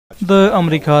د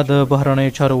امریکا د بهرنیو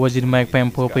چارو وزیر مایک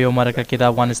پمپیوویلي په یو مرکه کې د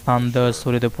افغانستان د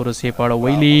سولې د پروسې په اړه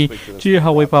ویلي چې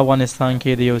هغوی په افغانستان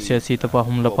کې د یو سیاسي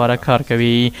تفاهم لپاره کار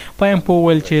کوي. پمپیوویلي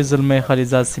ویل چې زلمی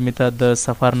خلیلزاد سیمې ته د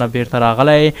سفر نه بیرته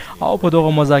راغلی او په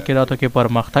دغه مذاکراتو کې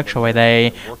پرمختګ شوی دی.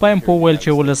 پمپیوویلي ویل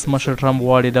چې ولسمشر ټرمپ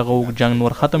غواړي دغه اوږد جنګ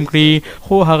نور ختم کړي،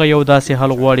 خو هغه یو داسې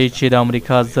حل غواړي چې د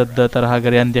امریکا ضد د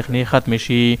ترهګرۍ اندېښنې ختمې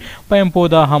شي.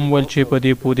 پمپیوویلي دا هم ویل چې په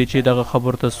دې پوه دي چې دغه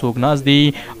خبرو ته څوک ناست دي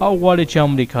او غواړي چې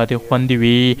امریکا خوندي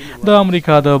وي. د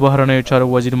امریکا د بهرنیو چارو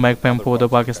وزیر مایک پمپیوویلي د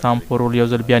پاکستان پر رول یو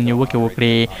ځل بیا نیوکې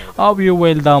وکړې او ویې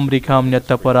ویل د امریکا امنیت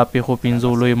ته په راپېښو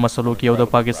 5 لویو مسلو کې یو د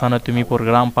پاکستان اټومي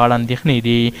پروګرام په اړه اندېښنې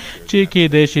دي چې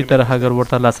کیدای شي ترهګر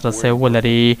ورته لاسرسی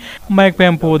ولري. مایک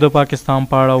پمپیوویلي د پاکستان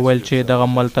په اړه ویل چې دغه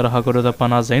ملک ترهګرو ته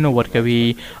پناه ځایونه ورکوي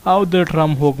او د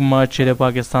ټرمپ حکومت چې د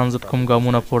پاکستان ضد کوم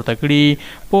ګامونه پورته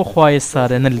کړي په خوا یې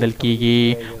څاره نه لیدل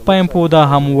کېږي. پمپیوویلي دا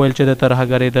هم ویل چې د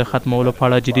ترهګرۍ د ختمولو په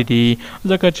اړه جدي دي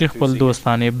ځکه چې خپل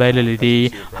دوستانې بایللي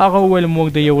دي. هغه وویل موږ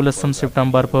د 11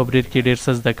 سپټمبر په برید کې ډېر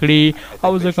څه زده کړي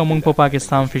او ځکه موږ په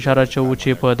پاکستان فشار اچوو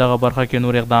چې په دغه برخه کې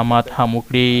نور اقدامات هم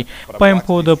وکړي.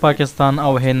 پمپیوویلي د پاکستان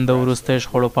او هند د وروستیو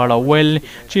شخړو په اړه ویل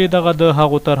چې دغه د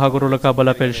هغو ترهګرو له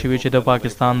کبله پیل شوي چې د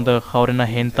پاکستان د خاورې نه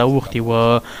هند ته اوښتي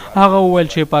وه. هغه وویل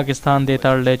چې پاکستان دې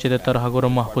ته اړ دی چې د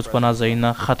ترهګرو محفوظ پناه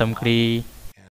ځایونه ختم کړي.